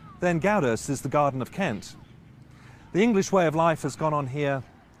 then Goudhurst is the Garden of Kent. The English way of life has gone on here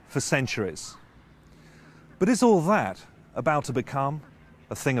for centuries. But is all that about to become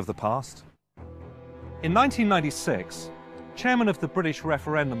a thing of the past? In 1996, chairman of the British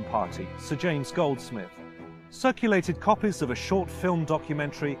Referendum Party, Sir James Goldsmith, circulated copies of a short film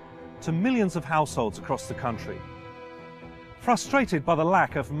documentary to millions of households across the country. Frustrated by the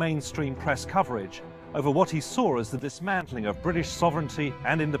lack of mainstream press coverage over what he saw as the dismantling of British sovereignty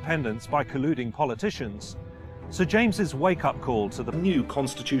and independence by colluding politicians, Sir James's wake-up call to the new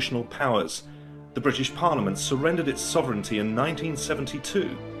constitutional powers. The British Parliament surrendered its sovereignty in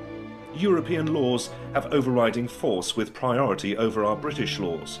 1972. European laws have overriding force with priority over our British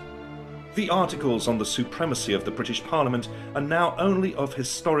laws. The articles on the supremacy of the British Parliament are now only of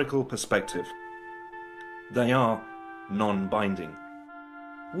historical perspective. They are non-binding.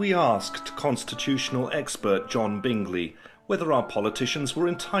 We asked constitutional expert John Bingley whether our politicians were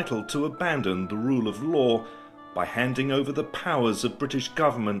entitled to abandon the rule of law by handing over the powers of British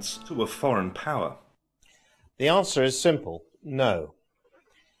governments to a foreign power. The answer is simple: no.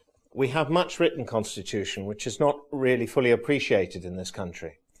 We have much written constitution which is not really fully appreciated in this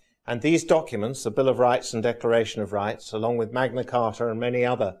country. And these documents, the Bill of Rights and Declaration of Rights, along with Magna Carta and many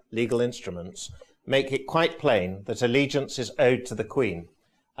other legal instruments, make it quite plain that allegiance is owed to the Queen,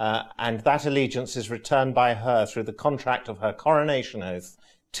 and that allegiance is returned by her through the contract of her coronation oath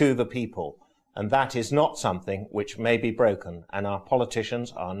to the people. And that is not something which may be broken, and our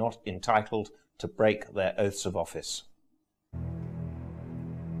politicians are not entitled to break their oaths of office.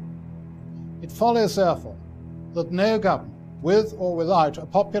 It follows, therefore, that no government, with or without a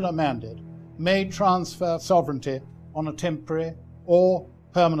popular mandate, may transfer sovereignty on a temporary or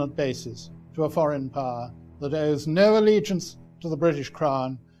permanent basis to a foreign power that owes no allegiance to the British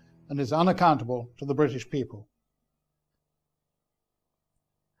Crown and is unaccountable to the British people.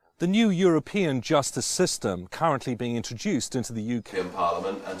 The new European justice system currently being introduced into the UK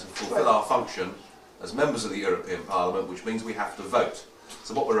Parliament, and to fulfil our function as members of the European Parliament, which means we have to vote.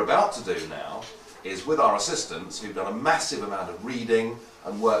 So what we're about to do now is, with our assistants who've done a massive amount of reading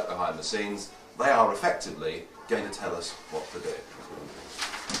and work behind the scenes, they are effectively going to tell us what to do.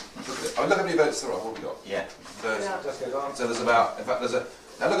 Look at it. Oh, look how many votes there are. What have we got? Yeah. So there's about, in fact, there's a,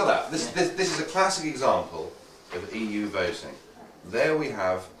 now look at that. This is a classic example of EU voting. There we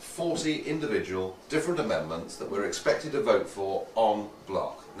have 40 individual different amendments that we're expected to vote for en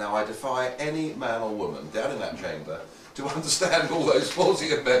bloc. Now I defy any man or woman down in that chamber to understand all those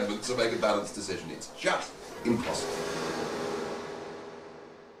 40 amendments and make a balanced decision. It's just impossible.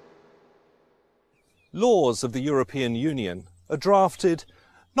 Laws of the European Union are drafted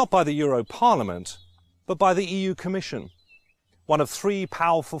not by the Euro Parliament, but by the EU Commission, one of three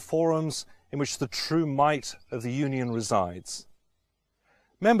powerful forums in which the true might of the Union resides.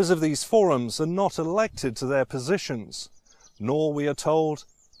 Members of these forums are not elected to their positions, nor, we are told,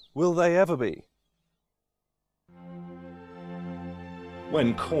 will they ever be.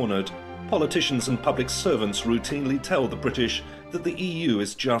 When cornered, politicians and public servants routinely tell the British that the EU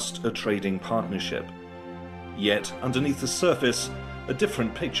is just a trading partnership. Yet, underneath the surface, a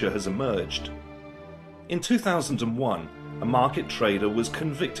different picture has emerged. In 2001, a market trader was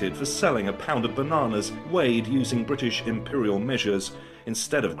convicted for selling a pound of bananas weighed using British imperial measures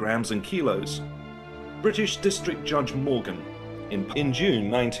instead of grams and kilos. British District Judge Morgan. In June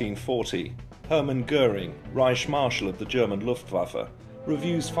 1940, Hermann Goering, Reich Marshal of the German Luftwaffe,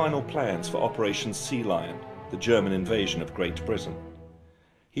 reviews final plans for Operation Sea Lion, the German invasion of Great Britain.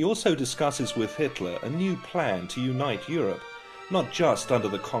 He also discusses with Hitler a new plan to unite Europe, not just under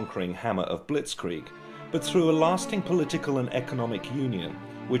the conquering hammer of Blitzkrieg, but through a lasting political and economic union,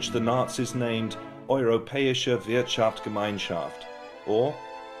 which the Nazis named Europäische Wirtschaftsgemeinschaft, or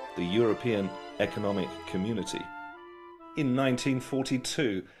the European Economic Community. In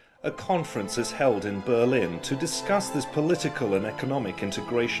 1942, a conference is held in Berlin to discuss this political and economic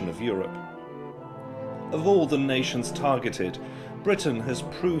integration of Europe. Of all the nations targeted, Britain has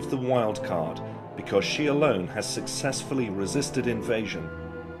proved the wild card because she alone has successfully resisted invasion.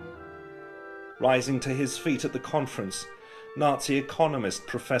 Rising to his feet at the conference, Nazi economist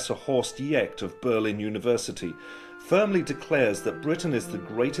Professor Horst Jecht of Berlin University firmly declares that Britain is the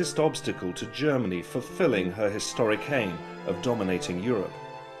greatest obstacle to Germany fulfilling her historic aim of dominating Europe.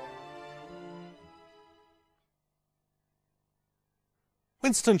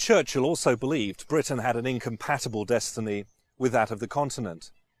 Winston Churchill also believed Britain had an incompatible destiny with that of the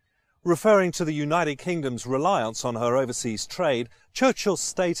continent. Referring to the United Kingdom's reliance on her overseas trade, Churchill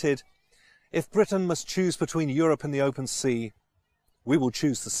stated, "If Britain must choose between Europe and the open sea, we will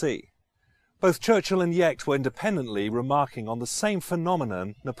choose the sea. Both Churchill and Yecht were independently remarking on the same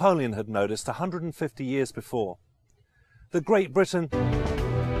phenomenon Napoleon had noticed 150 years before. That Great Britain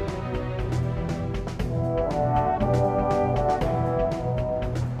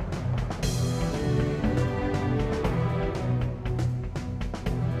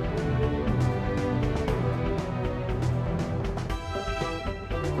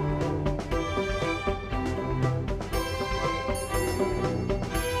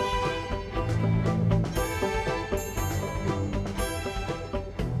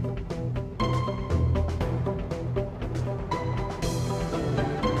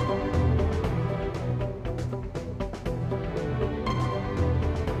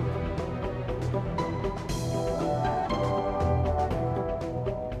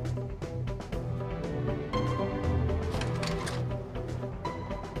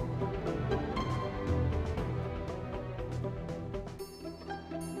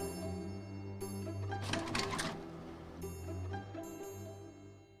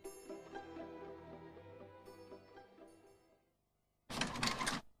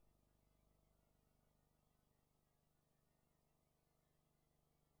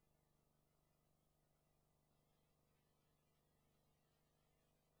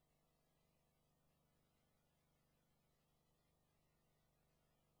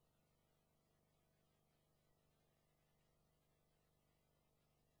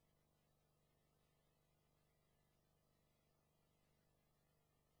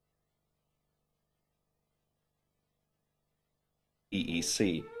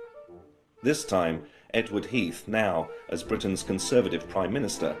EEC. This time, Edward Heath, now as Britain's Conservative Prime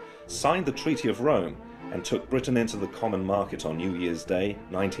Minister, signed the Treaty of Rome and took Britain into the common market on New Year's Day,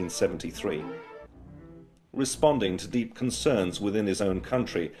 1973. Responding to deep concerns within his own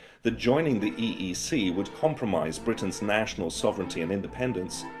country that joining the EEC would compromise Britain's national sovereignty and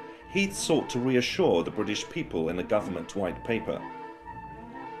independence, Heath sought to reassure the British people in a government white paper.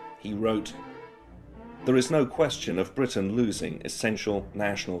 He wrote, "There is no question of Britain losing essential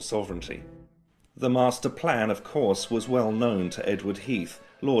national sovereignty." The master plan, of course, was well known to Edward Heath,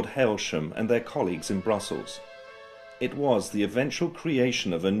 Lord Hailsham and their colleagues in Brussels. It was the eventual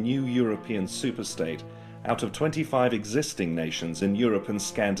creation of a new European superstate out of 25 existing nations in Europe and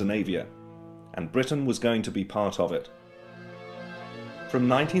Scandinavia, and Britain was going to be part of it. From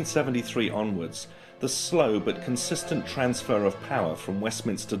 1973 onwards, the slow but consistent transfer of power from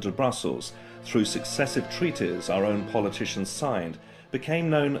Westminster to Brussels through successive treaties our own politicians signed became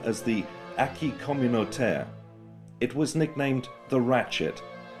known as the acquis communautaire. It was nicknamed the ratchet,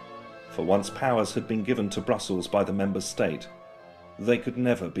 for once powers had been given to Brussels by the member state, they could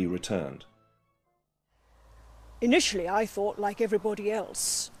never be returned. Initially I thought, like everybody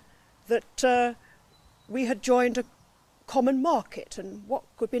else, that we had joined a common market, and what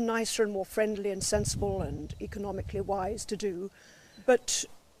could be nicer and more friendly and sensible and economically wise to do. But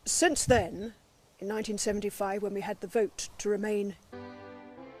since then, in 1975, when we had the vote to remain,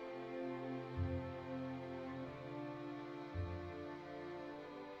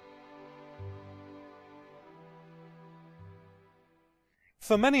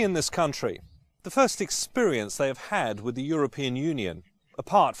 for many in this country, the first experience they have had with the European Union,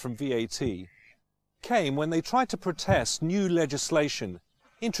 apart from VAT, came when they tried to protest new legislation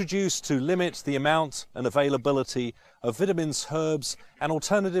introduced to limit the amount and availability of vitamins, herbs and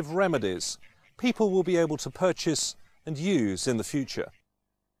alternative remedies people will be able to purchase and use in the future.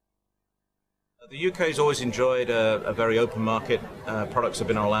 The UK has always enjoyed a very open market. Products have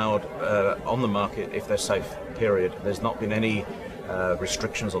been allowed on the market if they're safe, period. There's not been any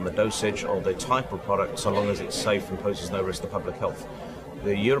restrictions on the dosage or the type of product so long as it's safe and poses no risk to public health.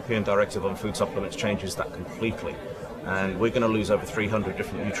 The European Directive on Food Supplements changes that completely, and we're going to lose over 300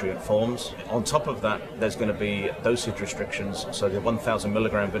 different nutrient forms. On top of that, there's going to be dosage restrictions, so the 1,000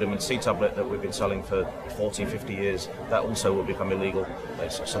 milligram vitamin C tablet that we've been selling for 40, 50 years, that also will become illegal.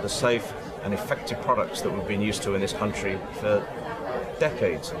 So the safe and effective products that we've been used to in this country for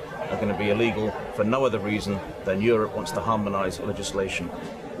decades are going to be illegal for no other reason than Europe wants to harmonise legislation.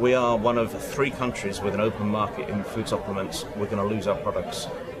 We are one of 3 countries with an open market in food supplements. We're going to lose our products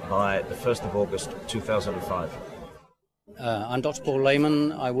by the 1st of August 2005. I'm Dr. Paul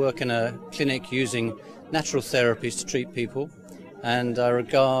Lehman. I work in a clinic using natural therapies to treat people, and I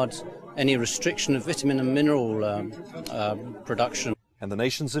regard any restriction of vitamin and mineral production. And the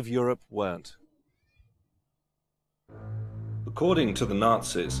nations of Europe weren't. According to the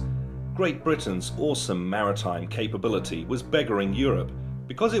Nazis, Great Britain's awesome maritime capability was beggaring Europe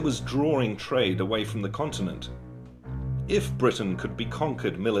because it was drawing trade away from the continent. If Britain could be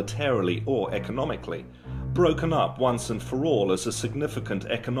conquered militarily or economically, broken up once and for all as a significant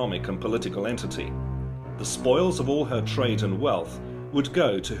economic and political entity. The spoils of all her trade and wealth would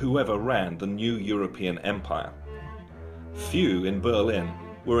go to whoever ran the new European empire. Few in Berlin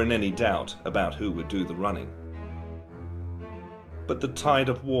were in any doubt about who would do the running. But the tide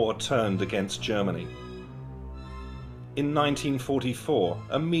of war turned against Germany. In 1944,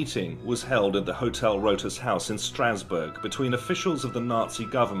 a meeting was held at the Hotel Rothers House in Strasbourg between officials of the Nazi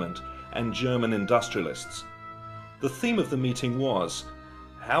government and German industrialists. The theme of the meeting was,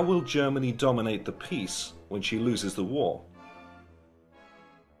 how will Germany dominate the peace when she loses the war?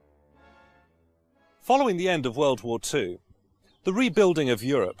 Following the end of World War II, the rebuilding of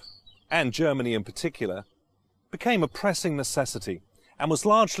Europe, and Germany in particular, became a pressing necessity and was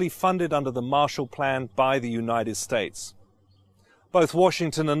largely funded under the Marshall Plan by the United States. Both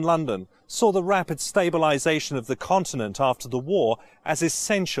Washington and London saw the rapid stabilization of the continent after the war as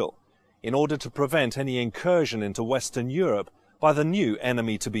essential in order to prevent any incursion into Western Europe by the new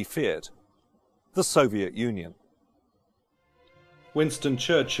enemy to be feared, the Soviet Union. Winston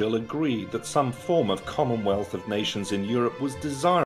Churchill agreed that some form of Commonwealth of Nations in Europe was desirable